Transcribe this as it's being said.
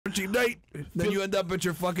cheap date. Then you end up at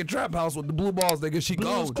your fucking trap house with the blue balls, nigga. She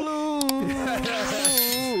gone.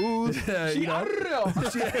 She out of there.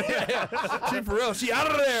 She for real. She out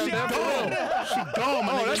of there. She man, for gone. real. She gone,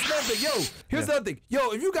 my Oh, nigga. that's nothing. Yo, here's the other thing.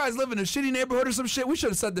 Yo, if you guys live in a shitty neighborhood or some shit, we should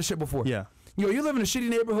have said this shit before. Yeah. Yo, you live in a shitty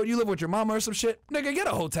neighborhood, you live with your mama or some shit, nigga, get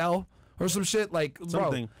a hotel or some shit like,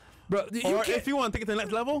 Something. Bro, you Or can't. if you want to take it to the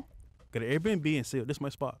next level, get an Airbnb and say, this is my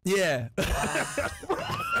spot. Yeah. Don't do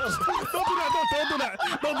that. Don't do that.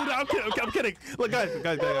 Don't do that. I'm kidding. Look, guys. When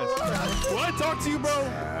I talk to you, bro,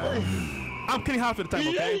 I'm kidding half of the time,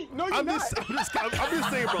 okay? No, you're I'm not. just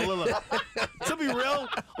saying, bro. Look. To be real,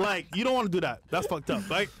 like, you don't want to do that. That's fucked up,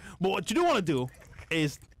 right? But what you do want to do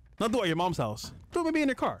is not do it at your mom's house. Do it maybe in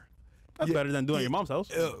your car. That's better than doing it at your mom's house.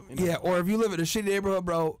 Yeah, or if you live in a shitty neighborhood,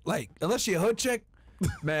 bro, like, unless you're a hood chick,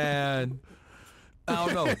 man, I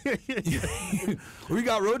don't know. We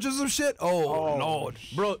got roaches or shit? Oh, Lord.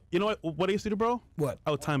 Bro, you know what I used to do, bro? What?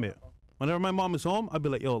 I would time it. Whenever my mom is home, I'd be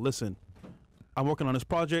like, yo, listen, I'm working on this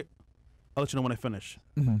project. I'll let you know when I finish.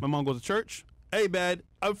 My mom goes to church. Hey, man,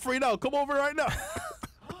 I'm free now. Come over right now.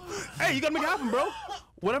 Hey, you got to make it happen, bro.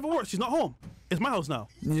 Whatever works. She's not home. It's my house now.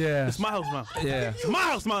 Yeah. It's my house now. Yeah. It's my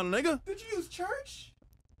house now, nigga. Did you use church?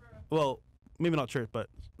 Well, maybe not church, but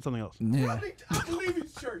something else. Yeah. I believe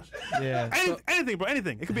it's church. Yeah. Anything, bro.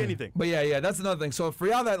 Anything. It could be anything. But yeah, that's another thing. So for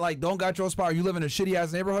y'all that like don't got your own spot, or you live in a shitty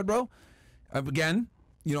ass neighborhood, bro. Again,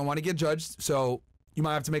 you don't want to get judged, so you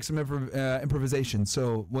might have to make some improvisation.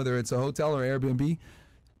 So whether it's a hotel or Airbnb,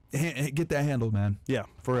 get that handled, man. Yeah,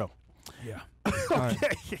 for real. Yeah.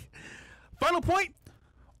 Okay. Final point.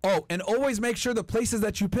 Oh, and always make sure the places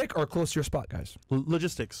that you pick are close to your spot, guys.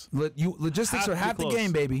 Logistics. Logistics Have are to be half the close.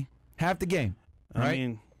 game, baby. Half the game. Right? I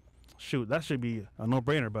mean, shoot, that should be a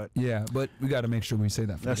no-brainer, but Yeah, but we got to make sure we say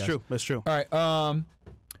that. For that's the guys. true. That's true. All right.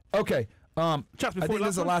 Okay. Chaps, I before think this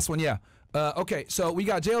is the last one. Yeah. Okay. So we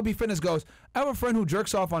got JLB Fitness goes. I have a friend who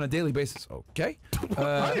jerks off on a daily basis. Okay.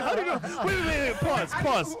 How do you know? Wait.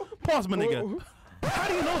 Pause, my nigga. How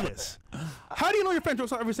do you know this? How do you know your friend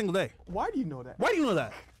jokes out every single day? Why do you know that? Why do you know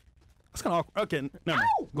that? That's kind of awkward. Okay, never mind.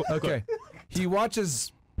 Go, Okay. He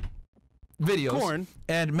watches videos. Corn.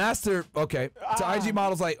 And master. Okay. To IG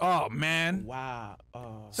models like, oh man. Wow.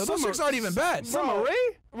 So those chicks aren't even bad. Summer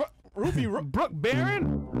Rae? Ruby Brooke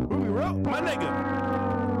Barron? Ruby Rowe? My nigga.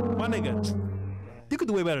 You could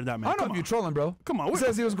do way better than that, man. I don't know Come if you're on. trolling, bro. Come on, He we're-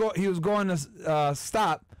 says he was going to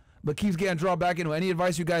stop, but keeps getting drawn back into any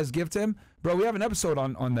advice you guys give to him, bro. We have an episode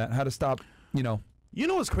on that, how to stop, You know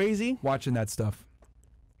what's crazy? watching that stuff.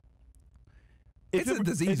 It's a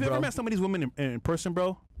disease, If you bro. ever met some of these women in person,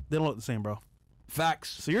 bro, they don't look the same, bro. Facts.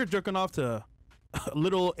 So you're jerking off to a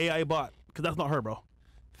little AI bot, because that's not her, bro.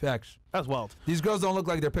 Facts. That's wild. These girls don't look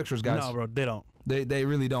like their pictures, guys. No, bro, they don't. They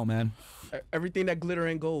really don't, man. Everything that glitter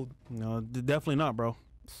ain't gold. No, definitely not, bro.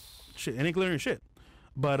 Shit, it ain't glittering shit.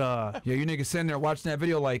 But Yeah, you niggas sitting there watching that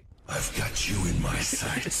video like, I've got you in my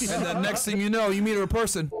sights. and the next thing you know, you meet her in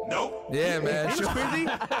person. Nope. Yeah, man. you know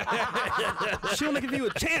what's crazy? She don't give you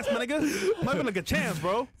a chance, my nigga. Not even like a chance,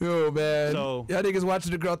 bro. Yo, man. So- y'all niggas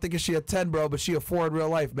watching the girl thinking she a 10, bro, but she a 4 in real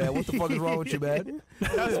life, man. What the fuck is wrong with you, man?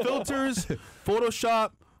 Has filters,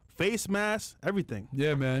 Photoshop, face mask, everything.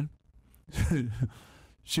 Yeah, man.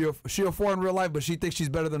 She a 4 in real life, but she thinks she's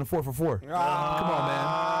better than a 4 for 4. Come on,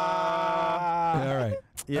 man. All right.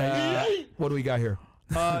 Yeah. What do we got here?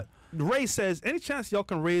 Ray says, any chance y'all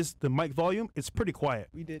can raise the mic volume? It's pretty quiet.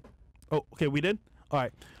 We did. Oh, okay, we did? All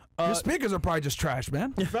right. Your speakers are probably just trash,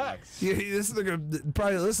 man. Facts. Yeah, this nigga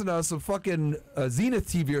probably listen to some fucking Zenith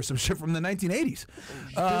TV or some shit from the 1980s.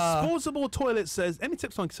 Disposable Toilet says, any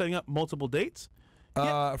tips on setting up multiple dates?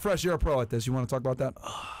 Fresh, you're a pro at this. You want to talk about that?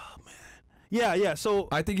 Yeah. So,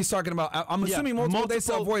 I think he's talking about. I'm assuming multiple dates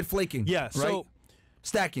to avoid flaking. yeah. Right? So,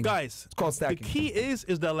 stacking. guys, it's called stacking. the key is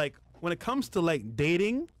that, like, when it comes to, like,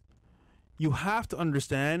 dating, you have to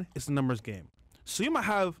understand it's a numbers game. So you might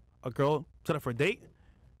have a girl set up for a date.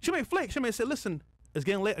 She may flake. She may say, listen, it's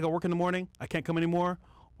getting late. I got work in the morning. I can't come anymore.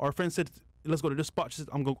 Or a friend said, let's go to this spot. She said,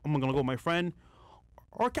 I'm going to go with my friend.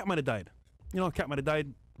 Or a cat might have died. You know, a cat might have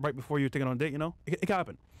died right before you were taking on a date, you know? It can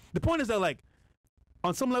happen. The point is that, like,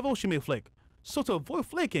 on some level, she may flake. So to avoid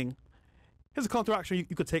flaking, here's a counteraction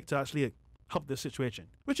you could take to actually help this situation,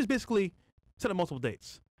 which is basically set up multiple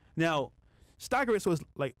dates. Now, stagger it so it's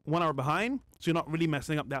like 1 hour behind, so you're not really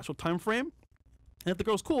messing up the actual time frame. And if the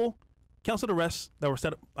girl's cool, cancel the rest that were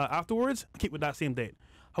set up afterwards, and keep with that same date.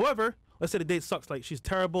 However, let's say the date sucks, like she's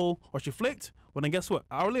terrible or she flicked, well then guess what?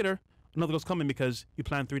 An hour later, another girl's coming because you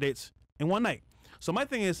planned 3 dates in one night. So my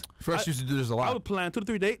thing is, Fresh used to do this a lot. I would plan 2 to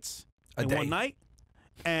 3 dates in day. one night,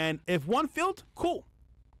 and if one failed, cool,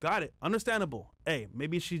 got it, understandable. Hey,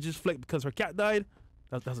 maybe she just flicked because her cat died.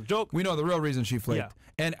 That's a joke. We know the real reason she flaked.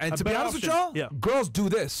 Yeah. And A to be better honest with option. y'all, Yeah. girls do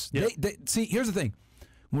this. Yeah. They see. Here's the thing: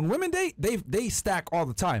 when women date, they stack all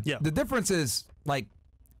the time. Yeah. The difference is like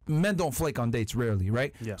men don't flake on dates rarely,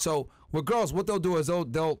 right? Yeah. So with girls, what they'll do is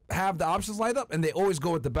they'll have the options lined up, and they always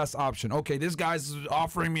go with the best option. Okay, this guy's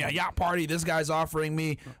offering me a yacht party. This guy's offering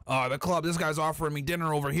me the club. This guy's offering me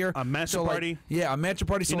dinner over here. A mansion party. Yeah, a mansion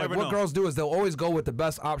party. So like, never what know. girls do is they'll always go with the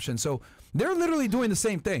best option. So they're literally doing the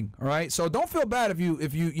same thing. All right. So don't feel bad if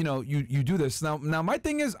you do this. Now my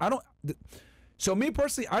thing is So me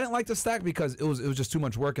personally, I didn't like to stack because it was just too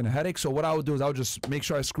much work and a headache. So what I would do is I would just make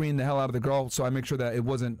sure I screen the hell out of the girl, so I make sure that it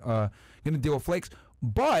wasn't gonna deal with flakes.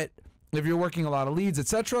 But if you're working a lot of leads,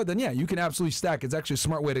 etc., then yeah, you can absolutely stack. It's actually a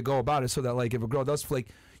smart way to go about it, so that like if a girl does flake,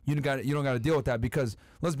 you don't got to deal with that. Because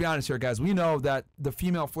let's be honest here, guys, we know that the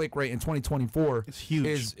female flake rate in 2024 It's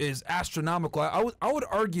huge. is astronomical. I would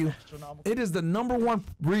argue it is the number one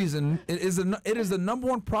reason. It is the number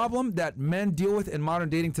one problem that men deal with in modern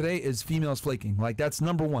dating today is females flaking. Like that's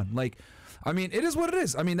number one. Like, I mean, it is what it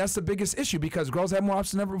is. I mean, that's the biggest issue because girls have more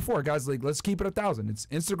options than ever before. Guys, like, let's keep it 1,000. It's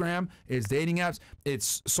Instagram, it's dating apps,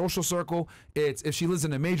 it's social circle, it's if she lives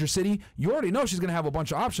in a major city, you already know she's gonna have a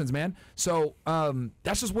bunch of options, man. So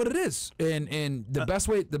that's just what it is. And the best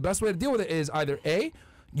way to deal with it is either A,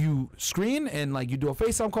 you screen and like you do a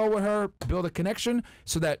FaceTime call with her, build a connection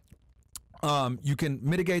so that you can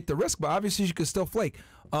mitigate the risk, but obviously you can still flake.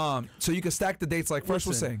 So you can stack the dates like Fresh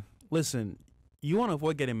was saying. Listen, you want to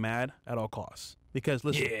avoid getting mad at all costs because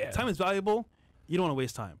listen, time is valuable. You don't want to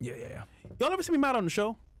waste time. Yeah. Y'all ever see me mad on the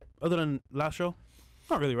show, other than last show?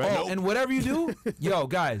 Not really, right? Oh, and whatever you do, yo,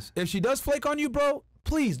 guys, if she does flake on you, bro,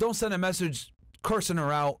 please don't send a message cursing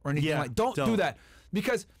her out or anything like. Don't do that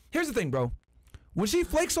because here's the thing, bro. When she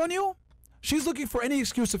flakes on you, she's looking for any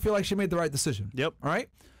excuse to feel like she made the right decision. Yep. All right.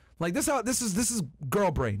 Like this is girl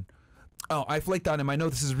brain. Oh, I flaked on him. I know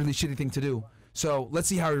this is a really shitty thing to do. So let's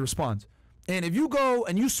see how he responds. And if you go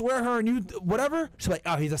and you swear her and you whatever, she's like,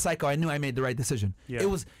 oh, he's a psycho. I knew I made the right decision. Yeah. It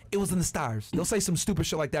was in the stars. They'll say some stupid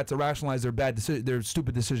shit like that to rationalize their bad decision, their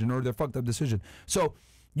stupid decision or their fucked up decision. So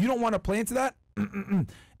you don't want to play into that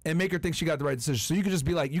and make her think she got the right decision. So you could just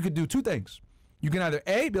be like, you could do two things. You can either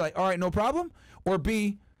A, be like, all right, no problem, or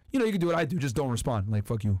B, you can do what I do, just don't respond. Like,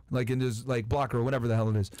 fuck you. Like, and just like block her or whatever the hell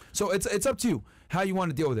it is. So it's up to you how you want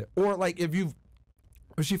to deal with it. Or like if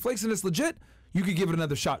she flakes and it's legit, you could give it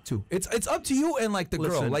another shot too. It's up to you and like the girl.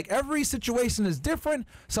 Listen. Like every situation is different.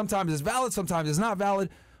 Sometimes it's valid, sometimes it's not valid.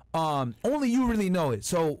 Only you really know it.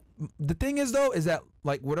 So the thing is though, is that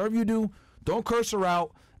like whatever you do, don't curse her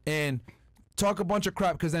out and talk a bunch of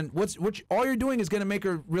crap because then all you're doing is gonna make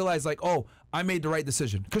her realize like, oh, I made the right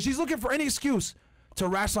decision. Because she's looking for any excuse to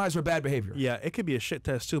rationalize her bad behavior. Yeah, it could be a shit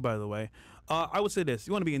test too, by the way. I would say this: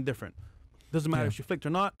 you want to be indifferent. Doesn't matter if she flicked or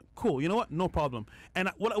not. Cool. You know what? No problem. And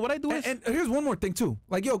what I do is, And here's one more thing too.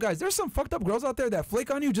 Like, yo, guys, there's some fucked up girls out there that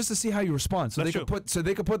flake on you just to see how you respond. So That's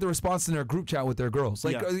they could put the response in their group chat with their girls.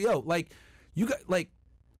 Like, Yeah. yo, like you got like,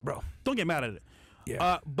 bro. don't get mad at it.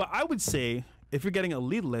 Yeah. But I would say if you're getting a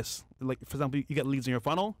lead list, like for example, you get leads in your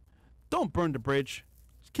funnel, don't burn the bridge.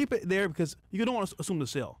 Just keep it there because you don't want to assume the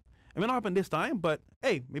sale. It may not happen this time, but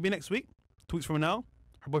hey, maybe next week, 2 weeks from now,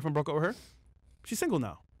 her boyfriend broke up with her. She's single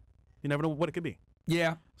now. You never know what it could be.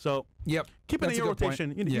 Yeah. So Yep. keep it That's in a your good point.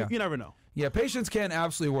 rotation. Yeah. You never know. Yeah, patience can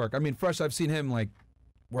absolutely work. I mean, Fresh, I've seen him like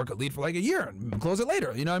work a lead for like a year and close it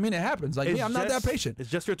later. You know what I mean? It happens. Like me, I'm not that patient. It's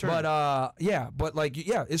just your turn. But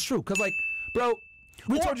it's true. Cause like, bro,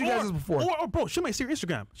 we told you guys this before. Or bro, she might see your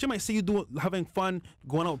Instagram. She might see you having fun,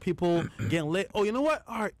 going out with people, getting lit. Oh, you know what?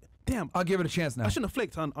 All right, damn. I'll give it a chance now. I shouldn't have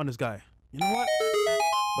flaked on this guy. You know what?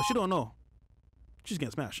 But she don't know. She's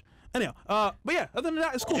getting smashed. Anyhow, but yeah, other than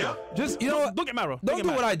that, it's cool. Yeah. Just what? Don't get mad, bro. Don't do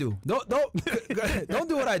what I do. Don't don't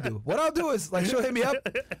do what I do. What I'll do is like she'll hit me up,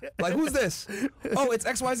 like who's this? Oh, it's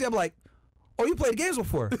XYZ. I'm like, oh, you played games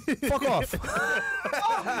before? Fuck off.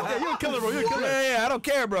 Yeah, you're a killer, bro. You're a killer. Yeah, I don't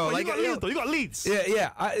care, bro. Like, you got leads.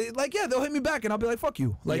 Yeah. They'll hit me back, and I'll be like, "Fuck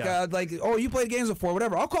you!" Like, Yeah. oh, you played games before,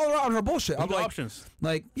 whatever. I'll call her out on her bullshit. You I'm got like, options.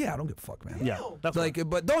 like, yeah, I don't give a fuck, man. Yeah, that's like,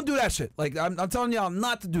 but don't do that shit. Like, I'm telling y'all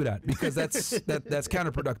not to do that because that's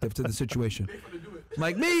counterproductive to the situation.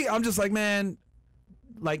 Like me, I'm just like, man.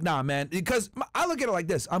 Like, nah, man, because I look at it like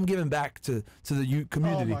this: I'm giving back to the youth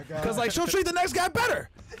community my God. because like she'll treat the next guy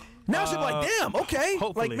better. Now she'll be like, damn, okay,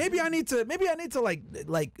 hopefully. like maybe I need to like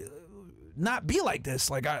not be like this,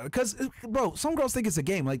 like, because bro, some girls think it's a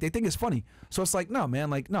game, like they think it's funny, so it's like, no, man,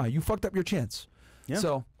 like, no, you fucked up your chance. Yeah.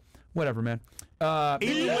 So, whatever, man. Either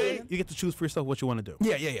way, you get to choose for yourself what you want to do.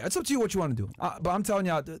 Yeah. It's up to you what you want to do. But I'm telling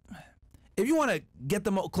y'all, if you want to get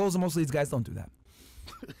close the most leads, guys, don't do that.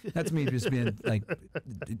 That's me just being like,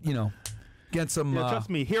 Get some, Yeah, trust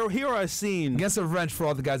me. Here I've seen get some revenge for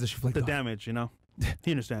all the guys that she flicked the off. damage. You know,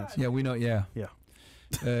 he understands. Yeah, we know. Yeah. Yeah.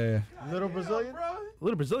 Little Brazilian. A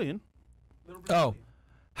little Brazilian. Oh,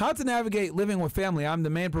 how to navigate living with family. I'm the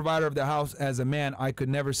main provider of the house. As a man, I could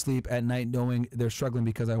never sleep at night knowing they're struggling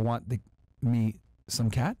because I want me some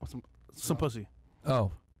cat. Some pussy.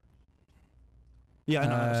 Oh. Yeah, I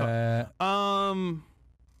know. I'm sorry.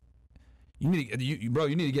 You need to, bro.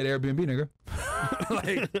 You need to get Airbnb, nigga.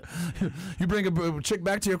 Like, you bring a chick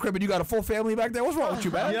back to your crib and you got a full family back there. What's wrong with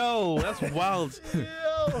you, man? Yo, that's wild.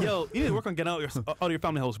 Yo, you need to work on getting out of your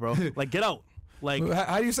family house, bro. Like, get out. Like,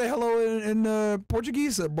 How do you say hello in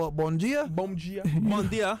Portuguese? Bon dia. Bom dia. bon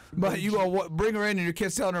dia. But you gonna bring her in and your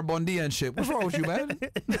kids telling her bon dia and shit. What's wrong with you, man?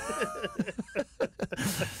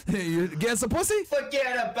 You getting some pussy?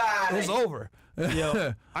 Forget about It's over.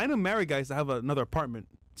 Yo, I know married guys that have another apartment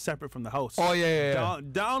separate from the house. Oh yeah.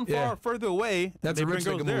 Down far, Yeah. further away. That's they a rich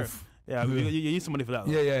bring girls nigga there. move. Yeah, you need some money for that.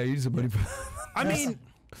 Yeah. You need some money. I mean,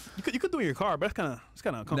 you could do it in your car, but it's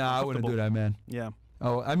kind of Nah, I wouldn't do that, man. Yeah,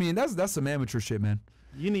 Oh, I mean that's some amateur shit, man.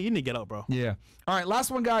 you need to get out, bro. Yeah. All right, last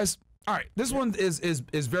one, guys. All right, this one is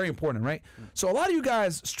very important, right? So a lot of you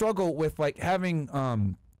guys struggle with like having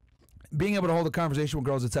being able to hold a conversation with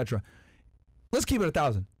girls, etc. Let's keep it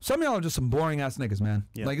 1,000. Some of y'all are just some boring ass niggas, man.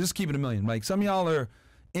 Yeah. Like just keep it 1,000,000. Like some of y'all are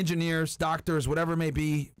engineers, doctors, whatever it may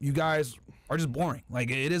be. You guys are just boring. Like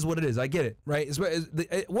it is what it is. I get it, right?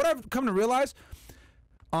 What I've come to realize,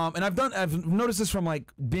 and I've noticed this from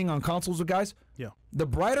like being on consoles with guys. Yeah. The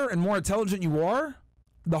brighter and more intelligent you are,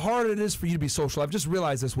 the harder it is for you to be social. I've just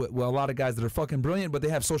realized this with a lot of guys that are fucking brilliant, but they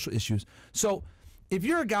have social issues. So if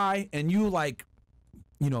you're a guy and you like,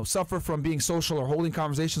 suffer from being social or holding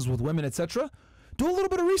conversations with women, etc., do a little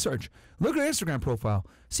bit of research. Look at her Instagram profile.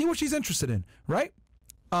 See what she's interested in, right?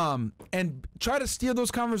 And try to steer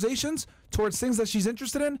those conversations towards things that she's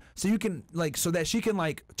interested in, so you can so that she can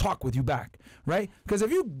talk with you back, right? Because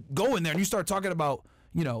if you go in there and you start talking about,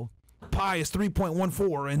 pi is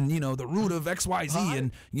 3.14 and the root of XYZ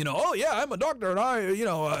and oh yeah, I'm a doctor and I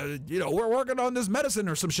we're working on this medicine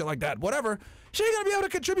or some shit like that, whatever, she ain't gonna be able to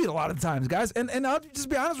contribute a lot of the times, guys. And I'll just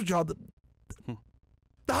be honest with y'all,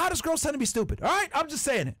 the hottest girls tend to be stupid. All right, I'm just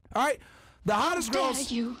saying it. All right, the hottest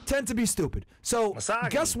girls tend to be stupid. So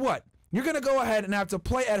guess what? You're gonna go ahead and have to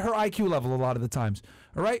play at her IQ level a lot of the times.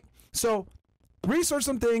 All right, so research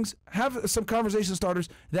some things, have some conversation starters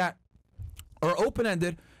that are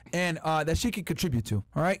open-ended and that she can contribute to.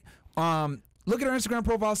 All right. Look at her Instagram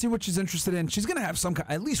profile, see what she's interested in. She's gonna have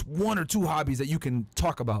at least one or two hobbies that you can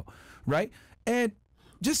talk about, right? And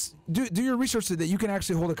just do your research so that you can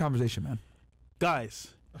actually hold a conversation, man. Guys,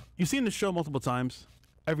 you've seen the show multiple times.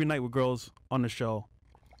 Every night with girls on the show.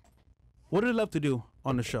 What do they love to do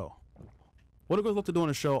on the show? What do girls love to do on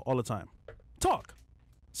the show all the time? Talk.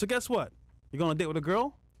 So guess what? You're going on a date with a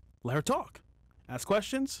girl? Let her talk. Ask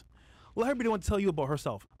questions. Let her be the one to tell you about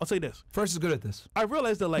herself. I'll say this. First is good at this. I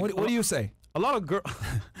realized that What do you say? a lot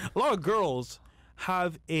of girls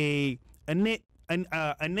have a innate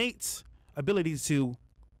ability to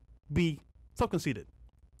be self-conceited,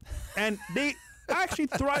 and they actually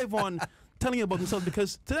thrive on telling you about themselves,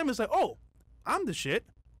 because to them it's like, oh, I'm the shit,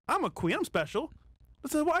 I'm a queen, I'm special.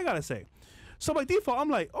 This is what I gotta say. So by default, I'm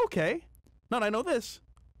like, okay, now that I know this,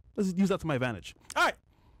 let's use that to my advantage. All right,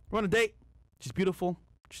 we're on a date. She's beautiful.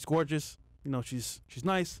 She's gorgeous. She's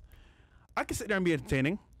nice. I can sit there and be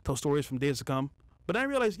entertaining, tell stories from days to come. But then I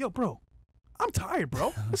realized, yo, bro, I'm tired,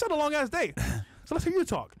 bro. It's had a long ass day. So let's hear you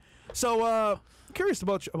talk. So I'm curious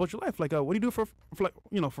about your life. Like, what do you do for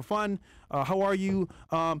fun? How are you?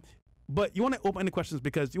 But you want to open-ended questions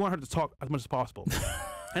because you want her to talk as much as possible.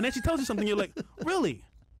 And then she tells you something. You're like, really?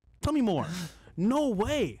 Tell me more. No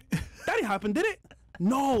way. That didn't happen, did it?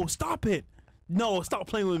 No, stop it. No, stop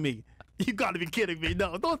playing with me. You gotta be kidding me.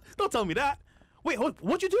 No, don't tell me that. Wait,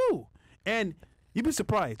 what'd you do? And you'd be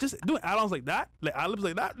surprised. Just doing add-ons like that, like ad-libs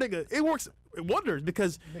like that, nigga, it works wonders,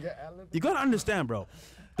 because you gotta understand, bro.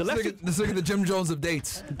 The less This look at the Jim Jones of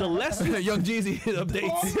dates. the less Young Jeezy of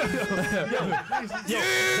dates.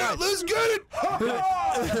 guys, Let's get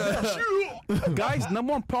it. guys,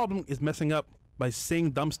 number one problem is messing up by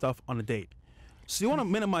saying dumb stuff on a date. So you want to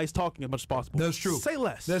minimize talking as much as possible. That's true. Say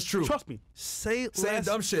less. That's true. Trust me. Say less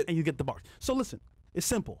dumb shit. and you get the box. So listen, it's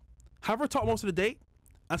simple. Have her talk most of the date.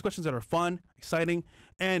 Ask questions that are fun, exciting,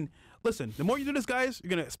 and listen. The more you do this, guys, you're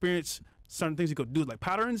gonna experience certain things you could do, like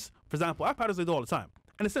patterns. For example, I have patterns I do all the time,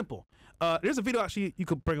 and it's simple. There's a video actually you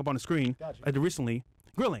could bring up on the screen. I did recently,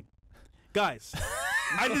 grilling. Guys,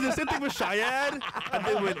 I did the same thing with Cheyenne. I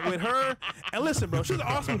did with her. And listen, bro, she's an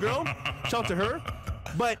awesome girl. Shout out to her.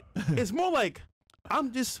 But it's more like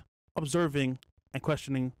I'm just observing and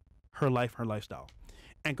questioning her life, her lifestyle.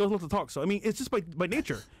 And girls love to talk. So I mean, it's just by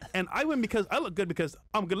nature. And I win because I look good because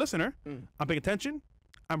I'm a good listener. I'm paying attention.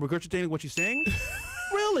 I'm regurgitating what she's saying.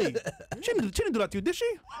 Really? She didn't do that to you, did she?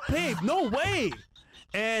 Babe, no way.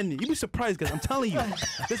 And you'd be surprised, guys. I'm telling you,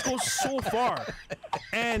 this goes so far.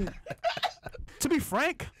 And to be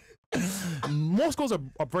frank, most girls are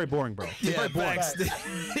very boring, bro. They're very boring.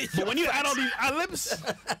 But when you add all these ad-libs,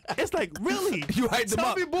 it's like, really? You hype them Tell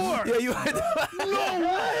up. me more. Yeah, you hype them up.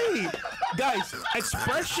 No way. Guys,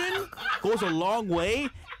 expression goes a long way,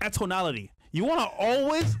 and tonality. You want to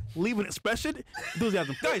always leave an expression,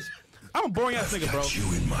 enthusiasm. Guys, I'm a boring ass nigga, bro.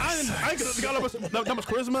 I ain't got that much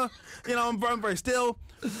charisma. You know, I'm very still.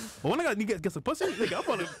 But when I got to get some pussy, nigga, I'm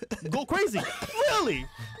gonna go crazy. Really?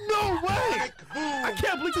 No way! I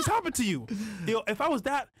can't believe this happened to you. You know, if I was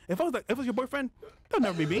your boyfriend, that'd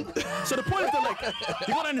never be me. So the point is that, like,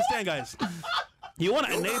 you wanna understand, guys. You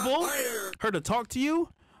wanna enable her to talk to you,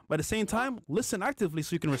 but at the same time, listen actively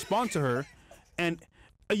so you can respond to her. And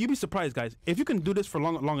you'd be surprised, guys. If you can do this for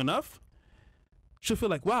long enough, she'll feel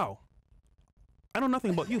like, wow, I know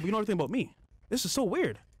nothing about you, but you know everything about me. This is so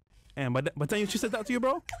weird. And by the time she said that to you,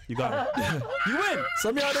 bro, you got her. You win.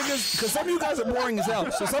 Some of y'all niggas, because some of you guys are boring as hell.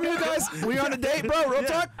 So some of you guys, when you're on a date, bro, real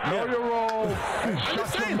talk. Know your role. I'm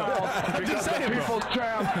just saying, bro. I'm just saying, bro. People's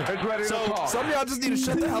champ is ready to talk. Some of y'all just need to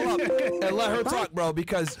shut the hell up and let her talk, bro,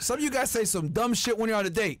 because some of you guys say some dumb shit when you're on a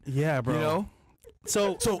date. Yeah, bro. You know?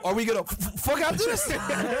 So are we gonna fuck after this? So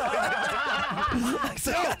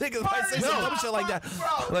y'all niggas might say some dumb shit like that.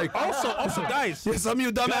 Like, also, guys. yeah, some of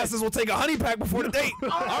you dumbasses will take a honey pack before the date.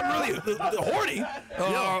 I'm really horny.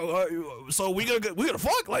 So we gonna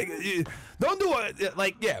fuck? Like, don't do it.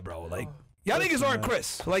 Like, yeah, bro. Like, y'all niggas aren't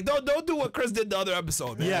Chris. Like, don't do what Chris did the other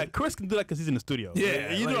episode, man. Yeah, Chris can do that because he's in the studio. Yeah,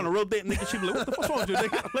 Like, you do it on a real date, nigga. She'd be like, what the fuck's wrong with you,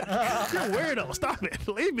 nigga? Like, you're a weirdo. Stop it.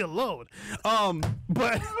 Leave me alone.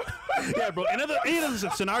 But yeah, bro. In any other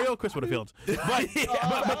scenario, Chris would have failed. But to be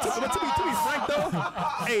frank, though,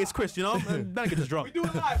 hey, it's Chris. You know, that nigga just drunk. Do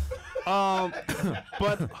it live.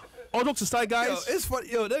 But all jokes aside, guys. Yo, it's funny.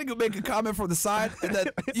 Yo, that nigga make a comment from the side, and then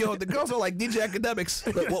the girls are like DJ Academics.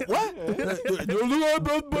 Like, what? But you're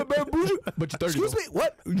 30. Excuse me?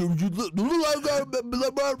 What? You look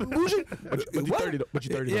like bougie? But you're 30. But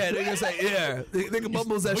you're 30. Yeah, nigga say yeah. Nigga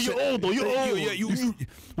bubbles that But shit. you're old, though. You're old. Yeah, you.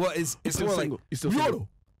 Well, it's still more like single. He's still Yodo. single.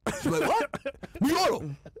 Like what?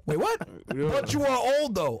 Yodo. Wait, what? But you are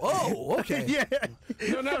old though. Oh, okay. Yeah.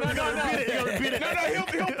 No. Repeat it. No,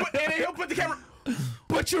 he'll put the camera.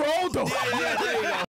 But you're old though. Yeah, there you go.